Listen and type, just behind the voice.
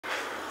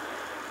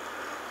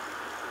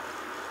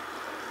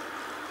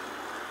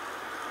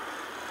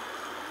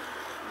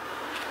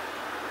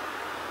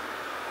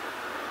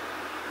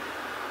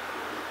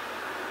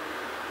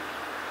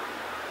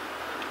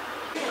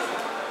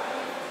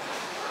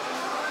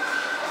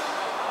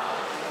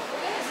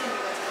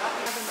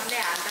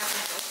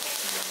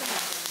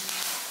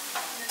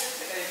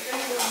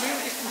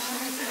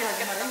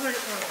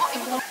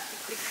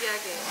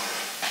느끼하게.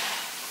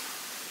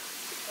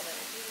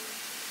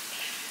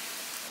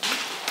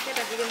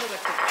 내가 이거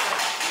먹었어.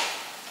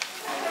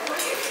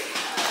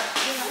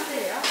 이거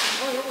하세요?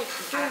 요거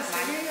진짜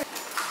많이.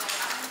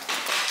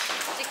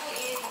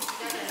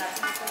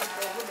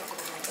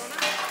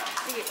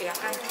 이게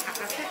약간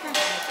아까 설탕이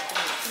조금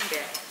높은데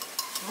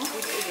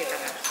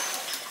여기에다가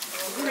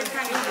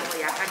설탕이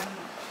뭐 약간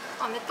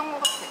안 했던 것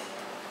같아.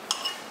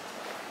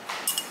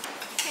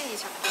 팬이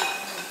작고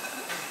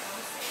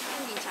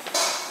팬이 작고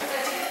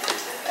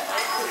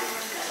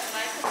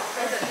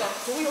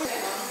우유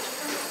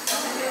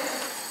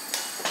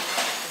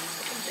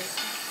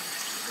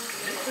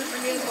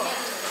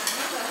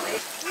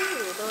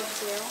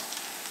넣어주세요.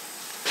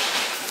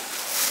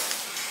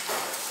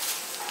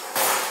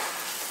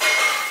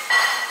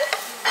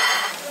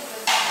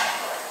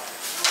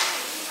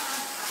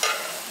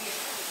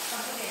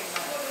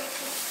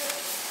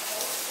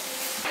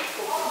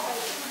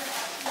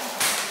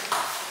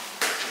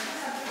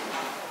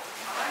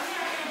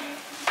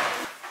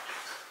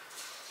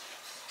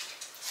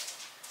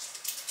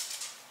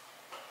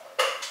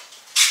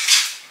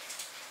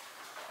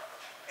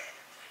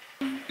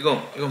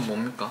 이건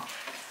뭡니까?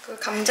 그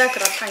감자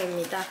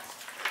그라탕입니다.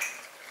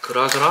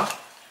 그라그라?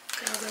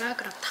 그라그라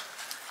그라탕.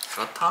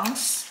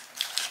 그라탕스?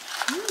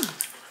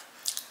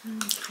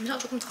 감자가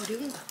조금 덜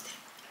익은 것 같아.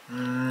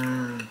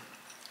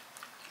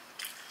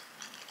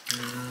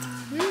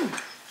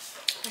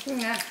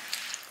 맛있네.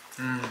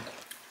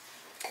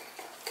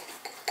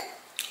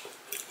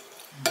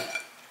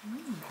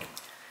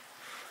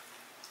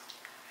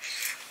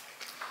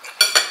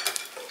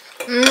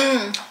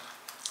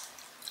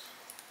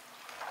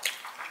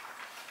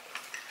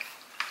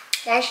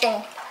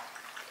 맛있어.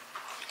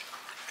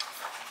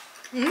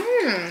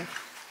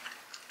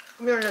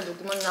 금요일에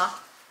누구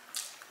만나?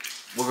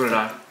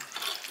 목요일날.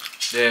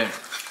 네.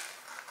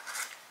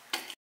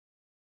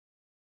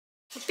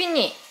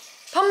 삐니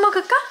밥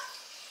먹을까?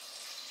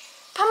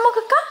 밥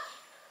먹을까?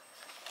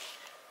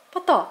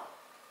 버터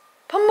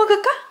밥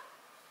먹을까?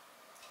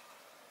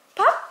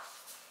 밥?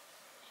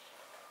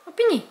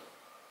 삐니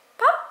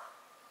밥?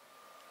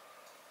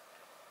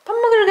 밥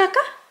먹으러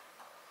갈까?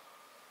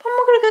 밥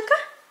먹으러 갈까?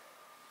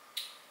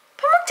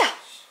 밥 먹자.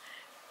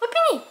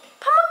 삐니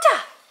밥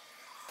먹자.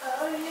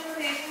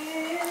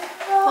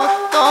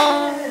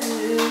 버터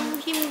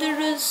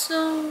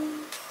힘들었어.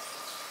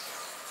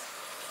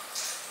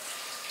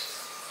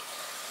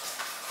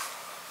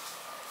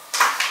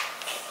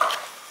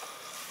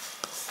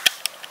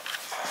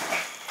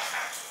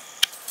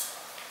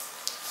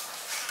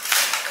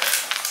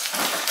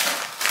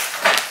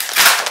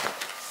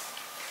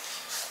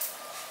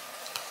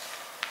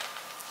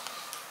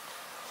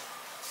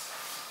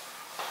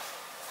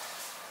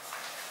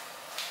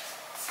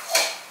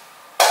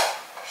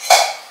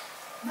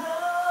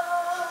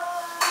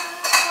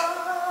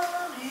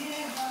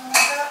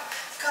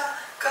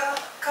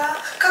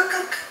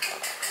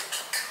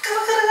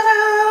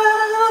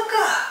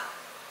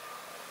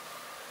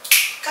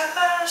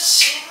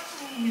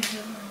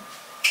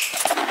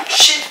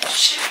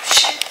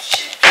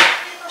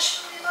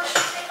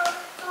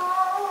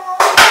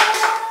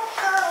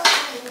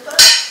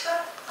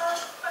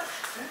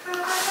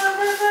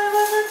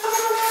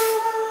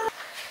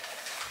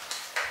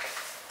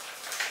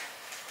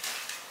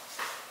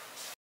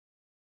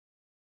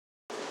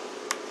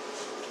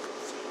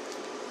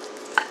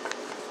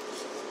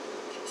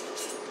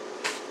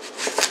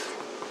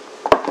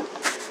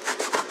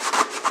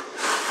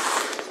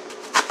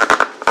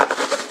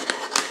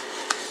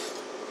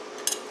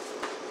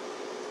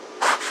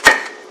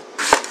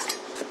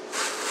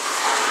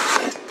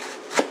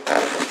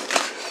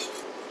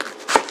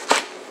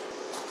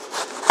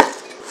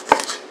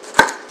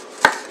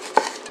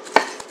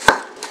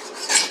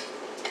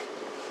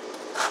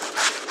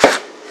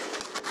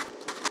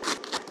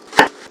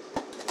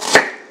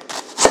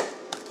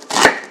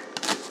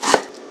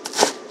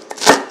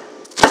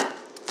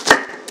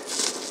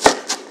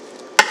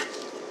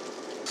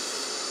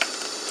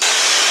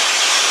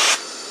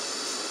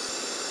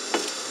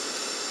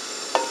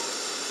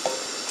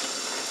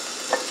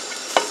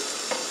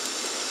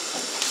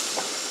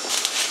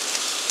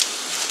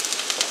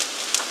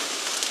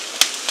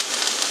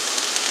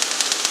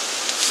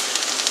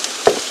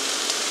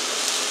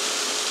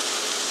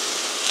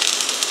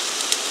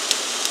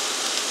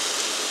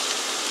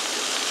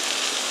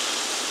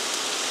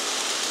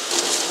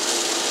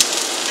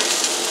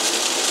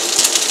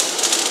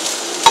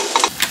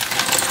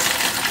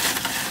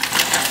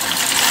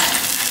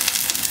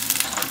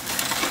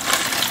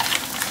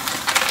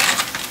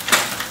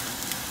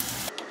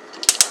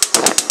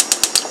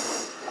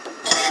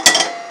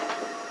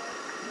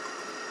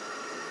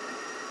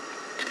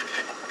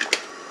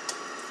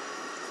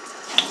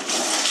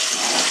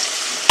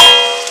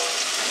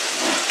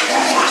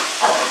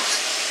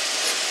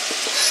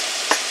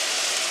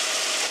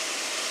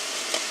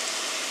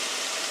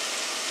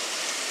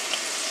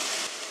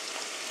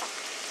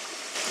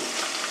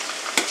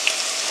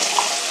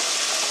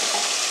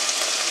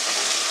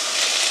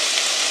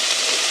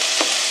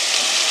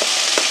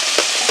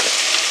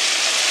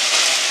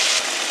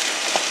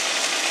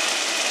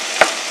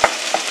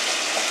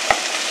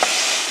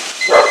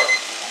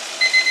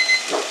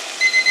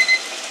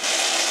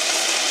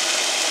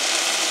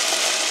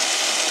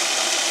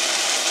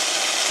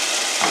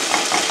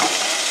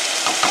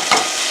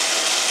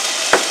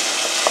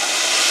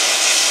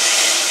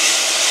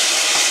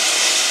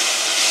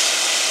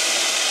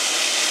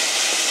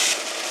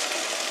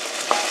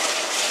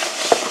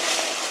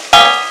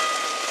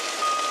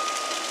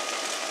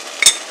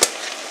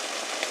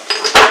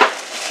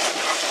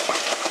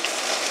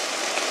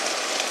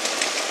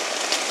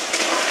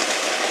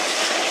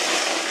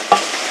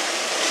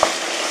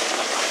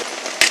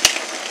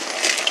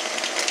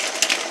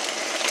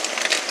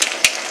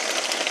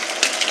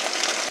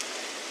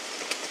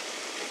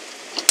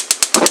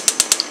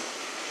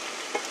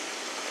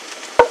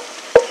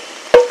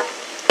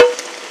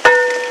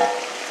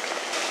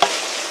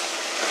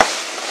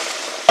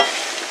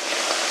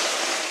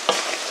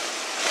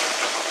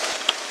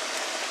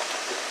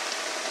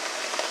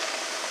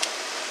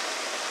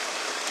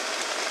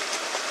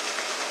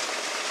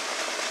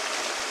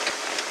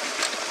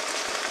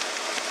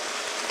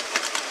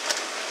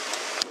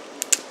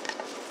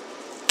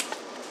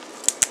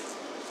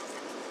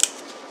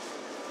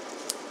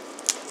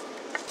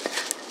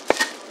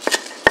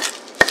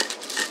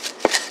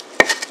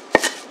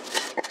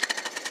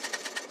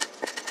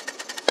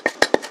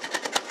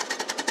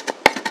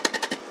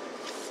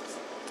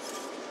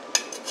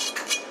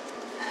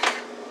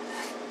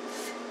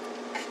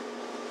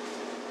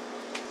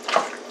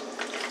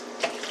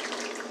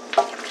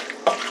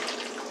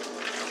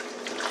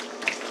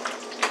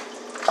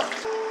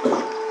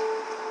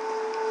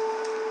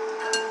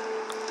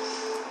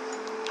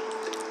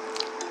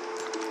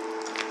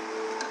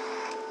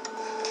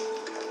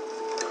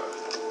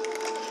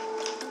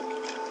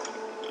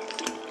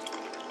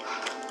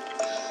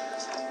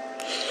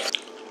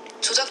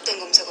 잘못된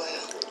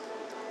검색어예요.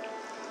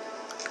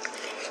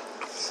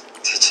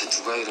 대체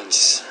누가 이런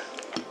짓을?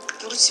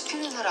 누구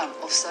짚히는 사람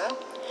없어요?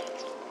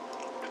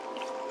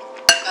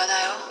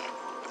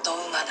 많아요.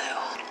 너무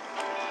많아요.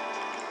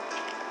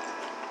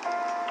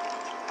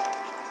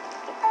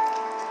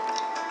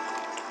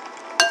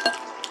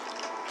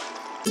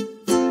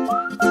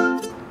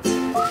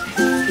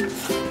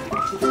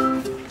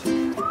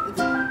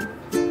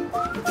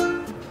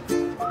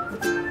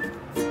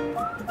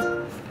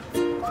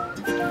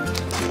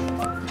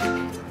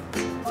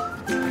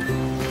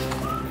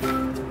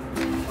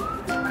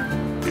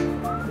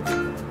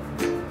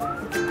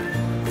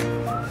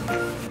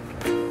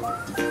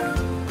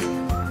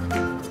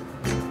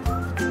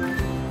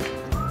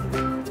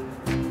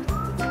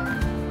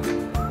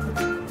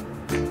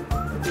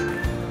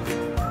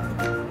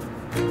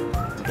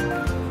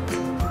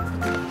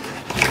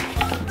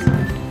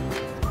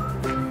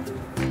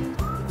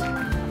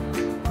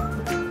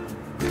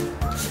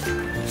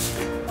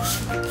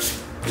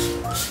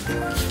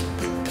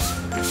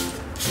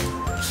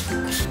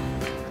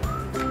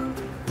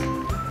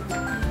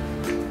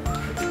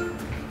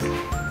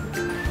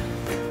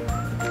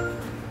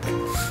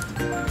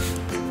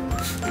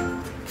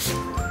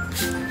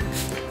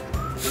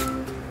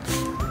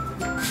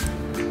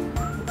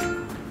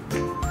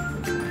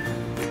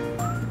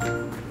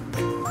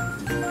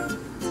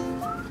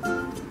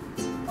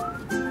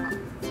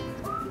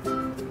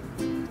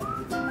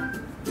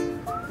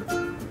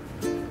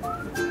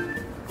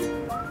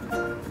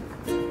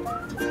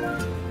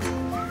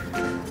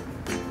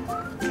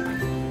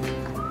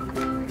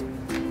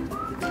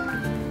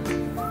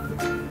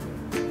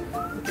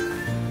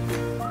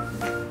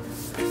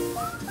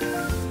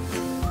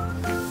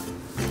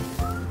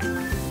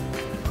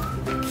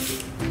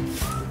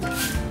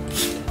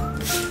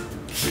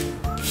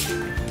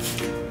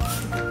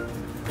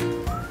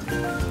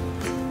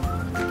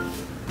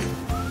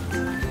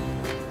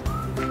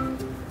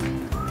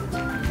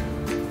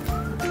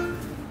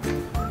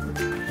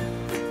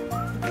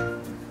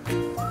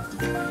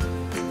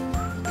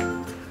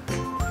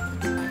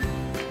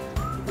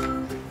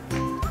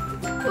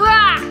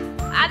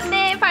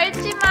 안돼,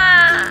 밟지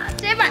마.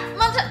 제발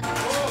멈춰.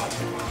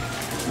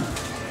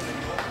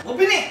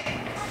 오피니.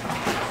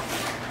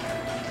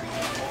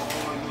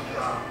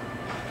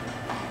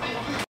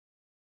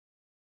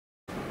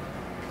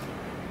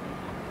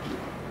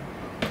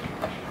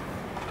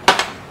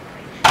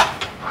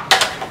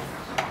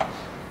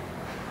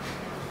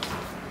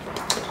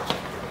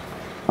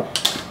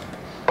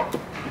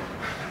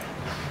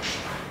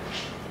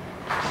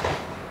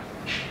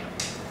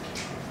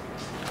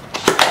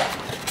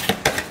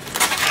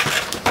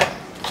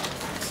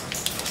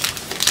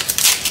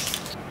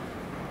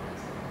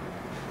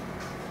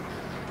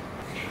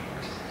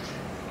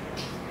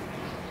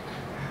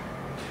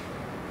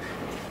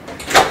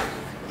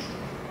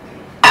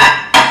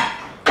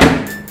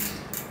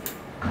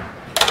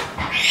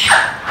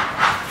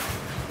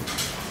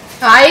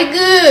 아이고,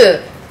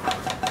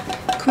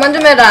 그만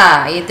좀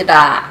해라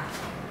얘들아.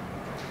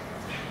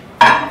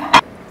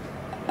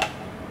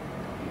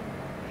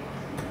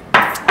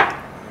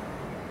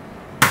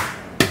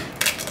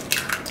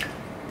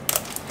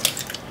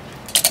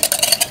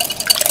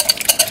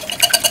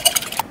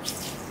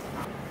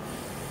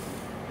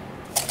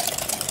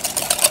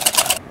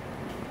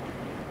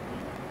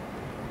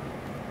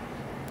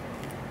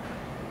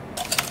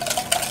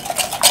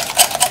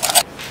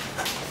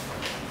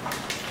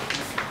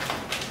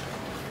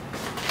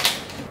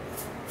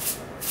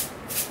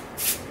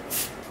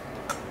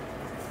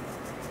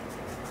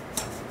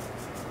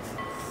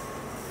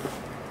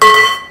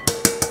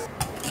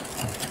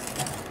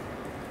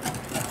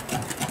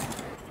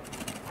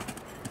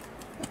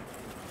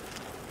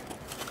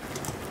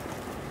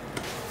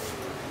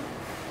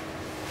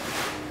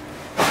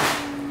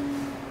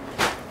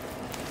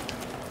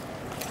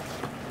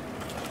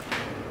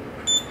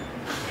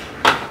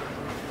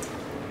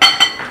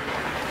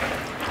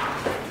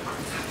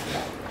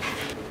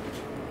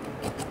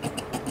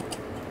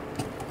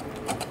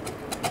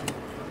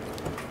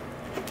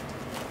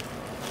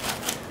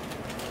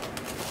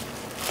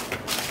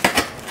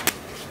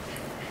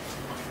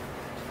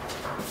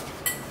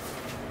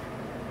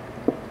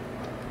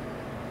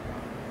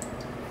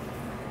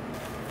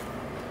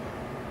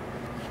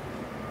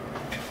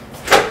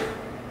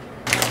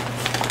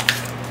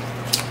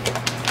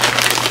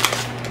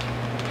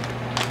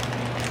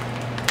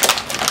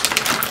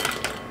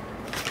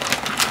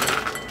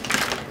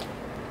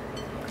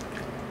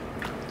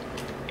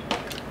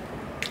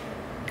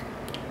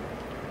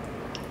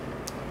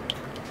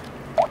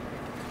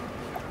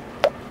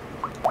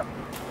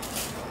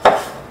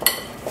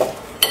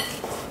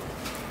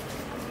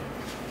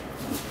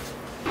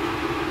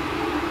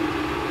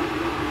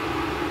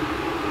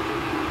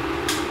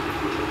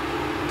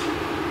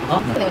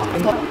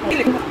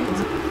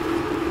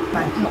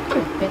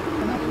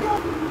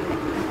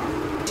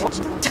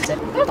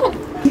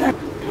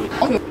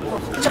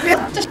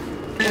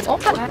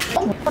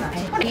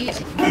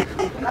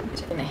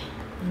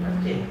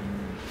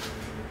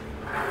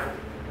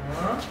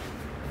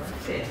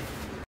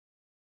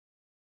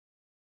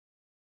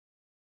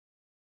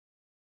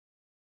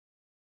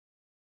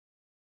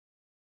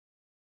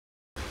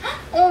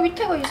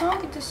 밑에가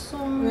이상하게 됐어.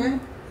 왜?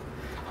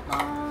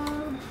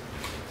 아,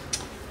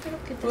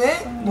 이렇게 됐어. 왜?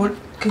 뭘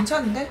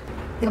괜찮은데?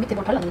 내가 밑에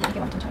뭘 발랐는데 이게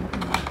완전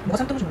잘못됐네. 뭐가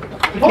쌈뜨고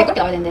모르겠다. 이거 매끄럽게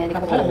나와야 되는데 내가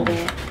뭐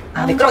발랐는데.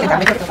 아, 매끄럽게 안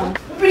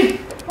매끄럽게.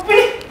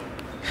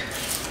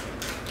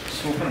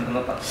 호빈이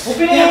끝났다.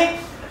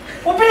 호빈이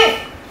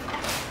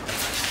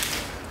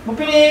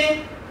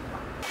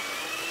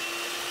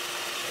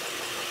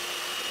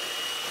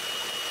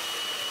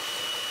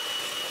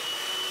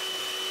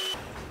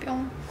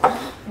뿅.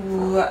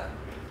 우와.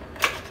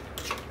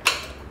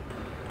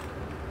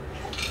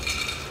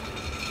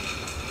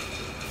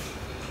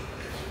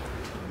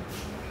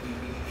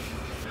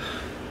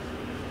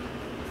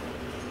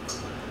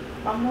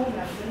 빵 먹으면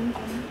안 되는데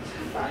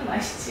빵이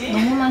맛있지?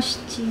 너무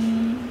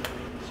맛있지.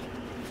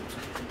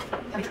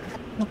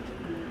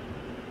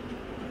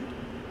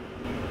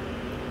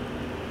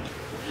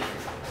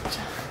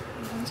 자,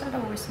 한번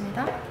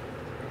잘라보겠습니다.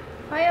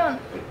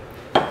 과연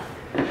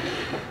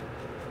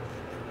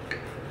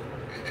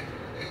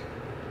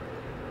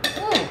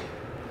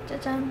오!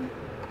 짜잔.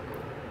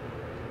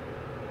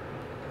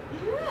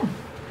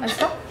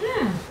 맛있어?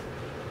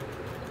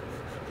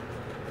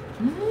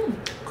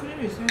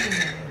 크림이 있어야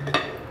되네.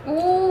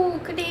 오,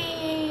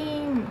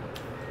 크림.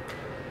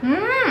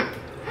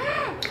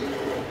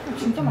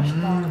 진짜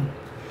맛있다.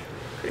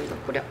 크림도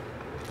뿌려.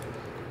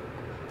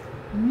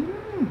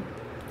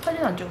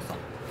 사진 안 찍었어.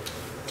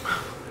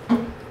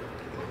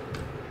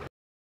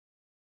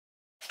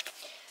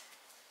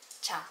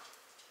 자,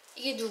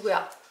 이게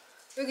누구야?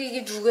 여기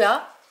이게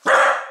누구야?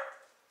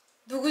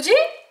 누구지?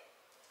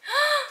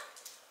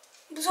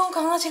 무서운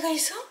강아지가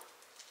있어?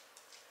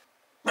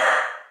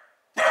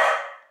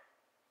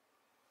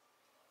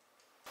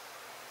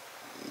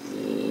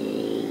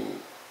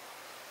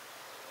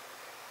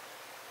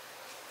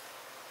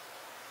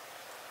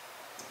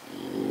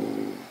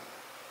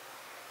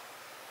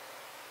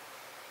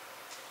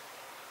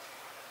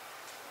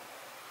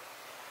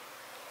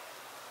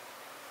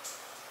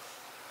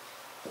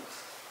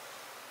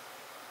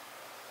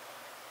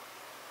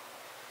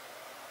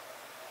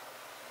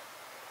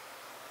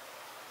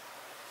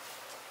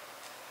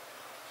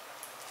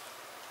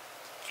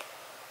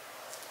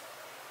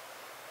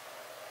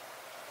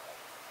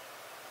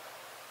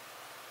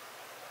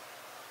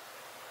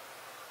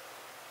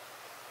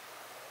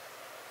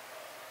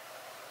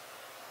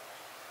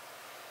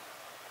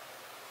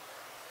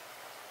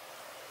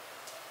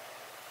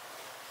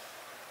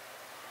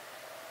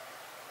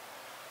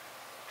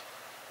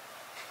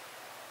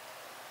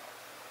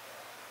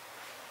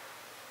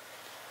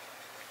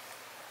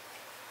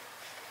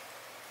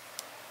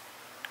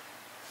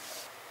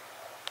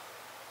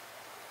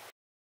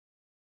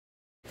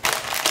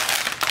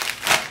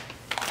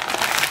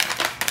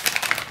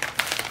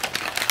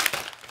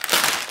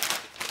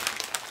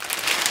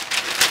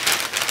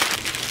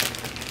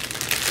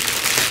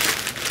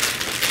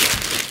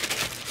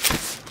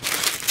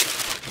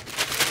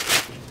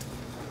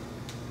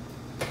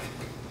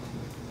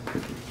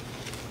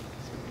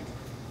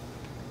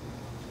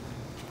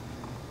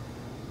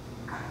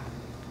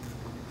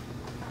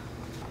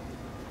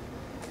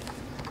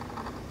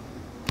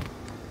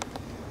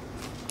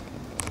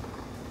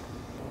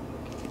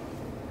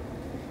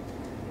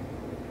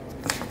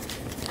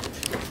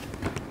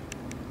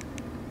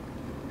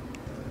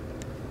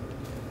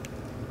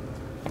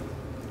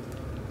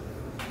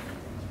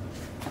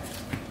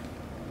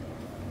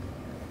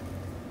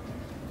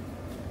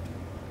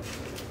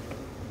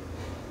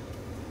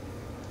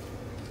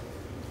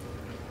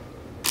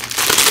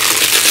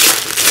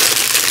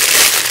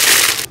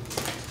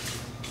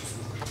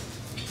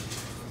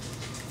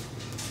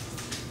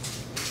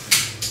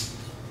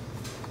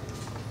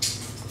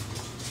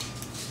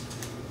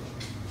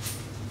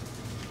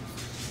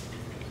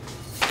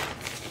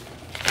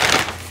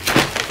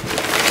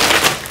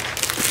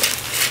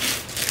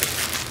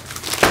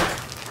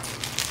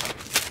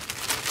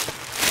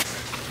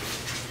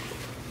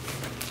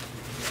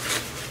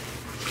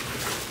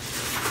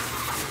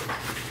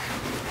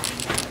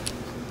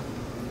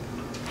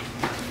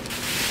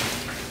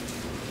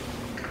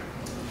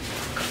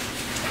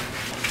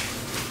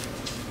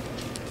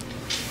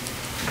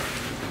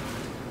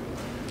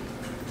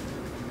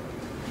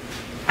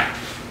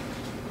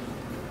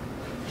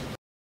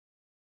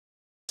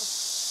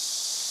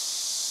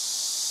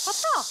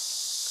 봤어?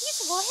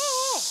 거기서 뭐 해?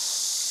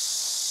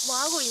 뭐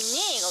하고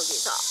있니?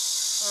 거기서?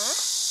 응?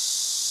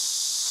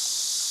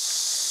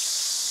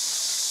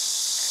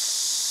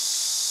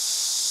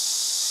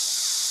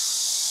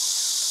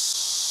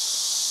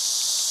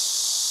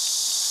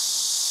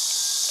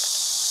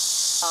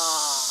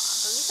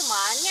 거기서 뭐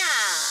하냐?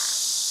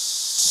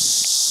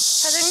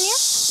 사장님?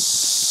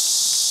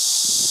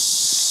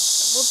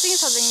 못생긴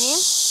사장님?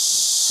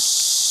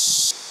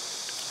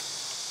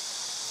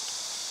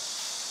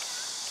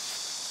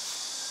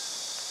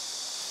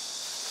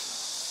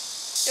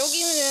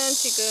 여기는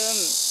지금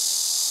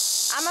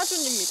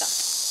아마존입니다.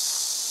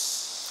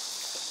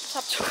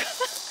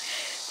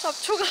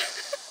 잡초가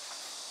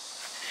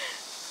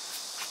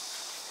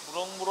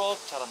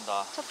무럭무럭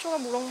자란다. 잡초가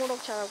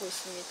무럭무럭 자라고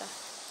있습니다.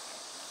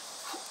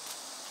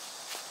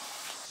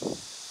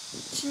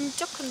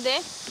 진짜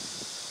큰데?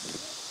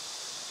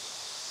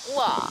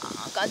 우와,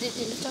 가지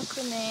진짜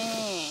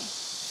크네.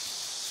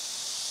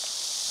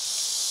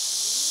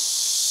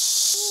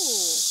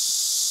 오,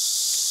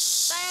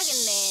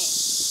 따야겠네,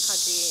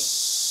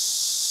 가지.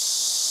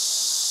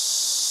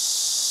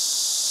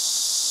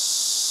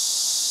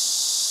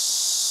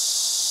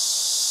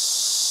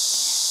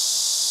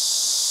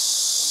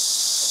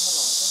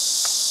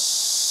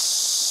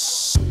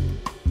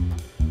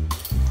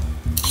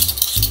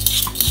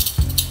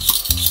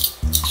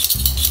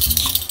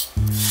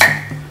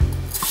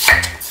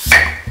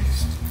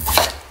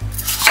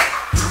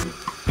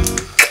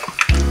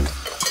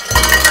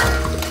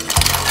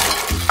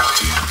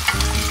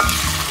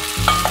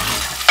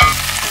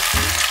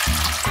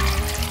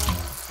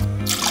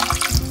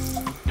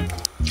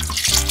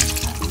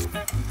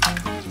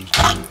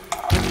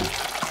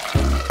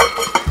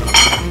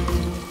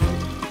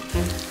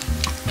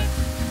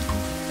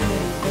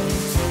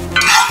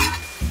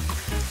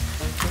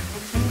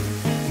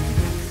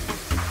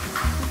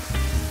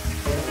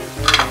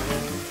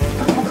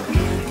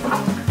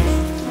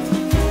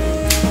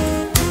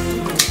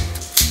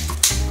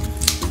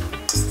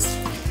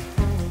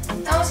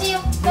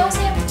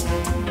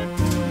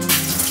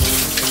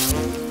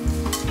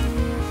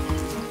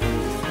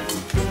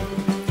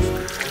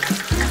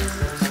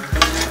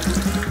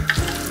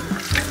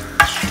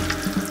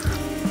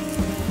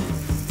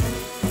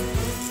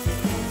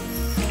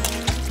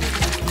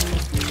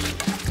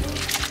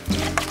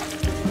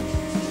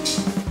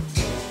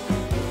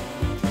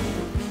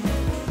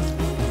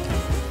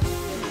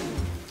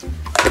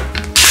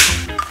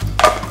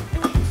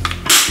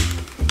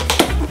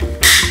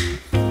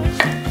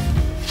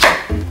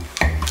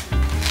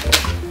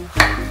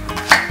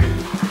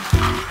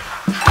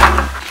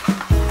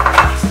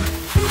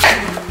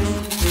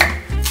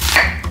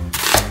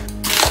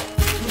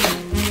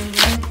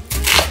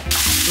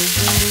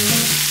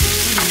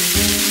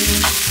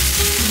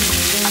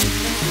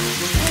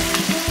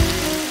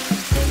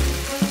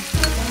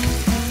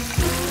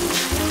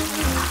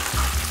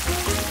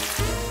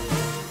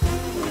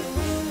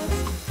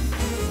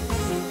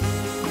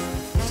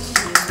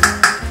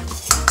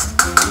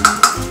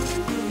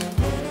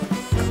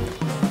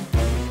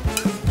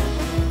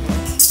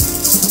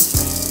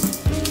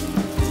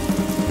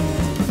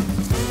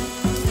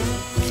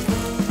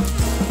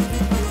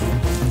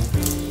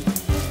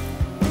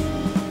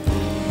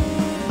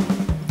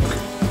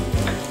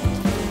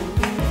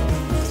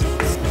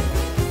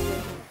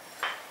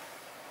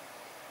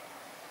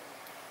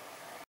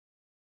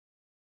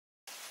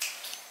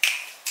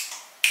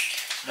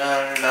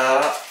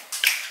 랄라.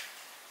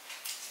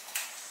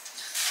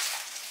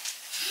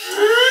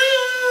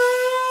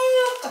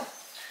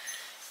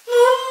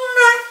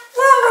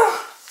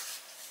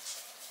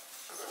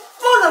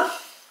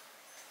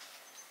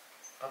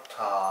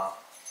 빠타.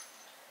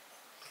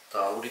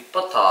 빠타, 우리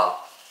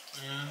빠타.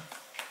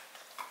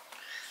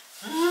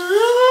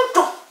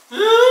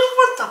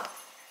 빠타.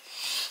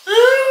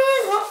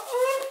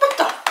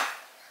 빠타.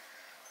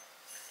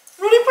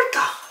 우리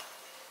빠타.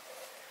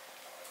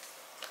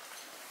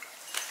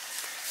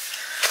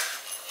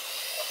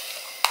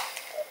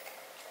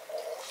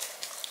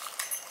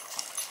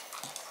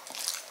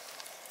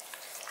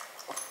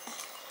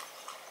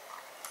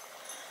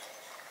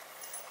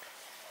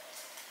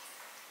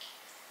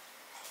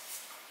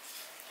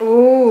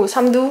 오,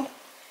 삼두.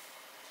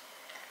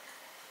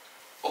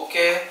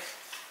 오케이.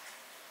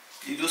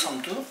 2두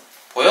 3두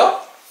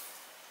보여?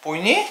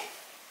 보이니?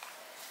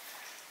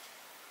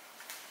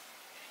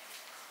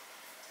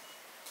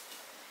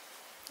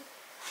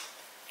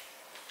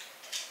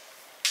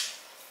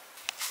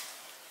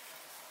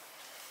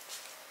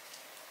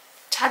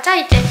 자자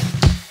이제.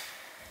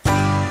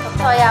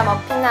 버터야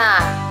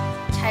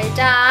머핀아 잘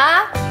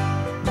자.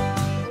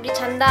 우리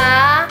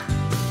잔다.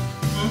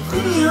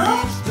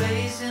 그래요?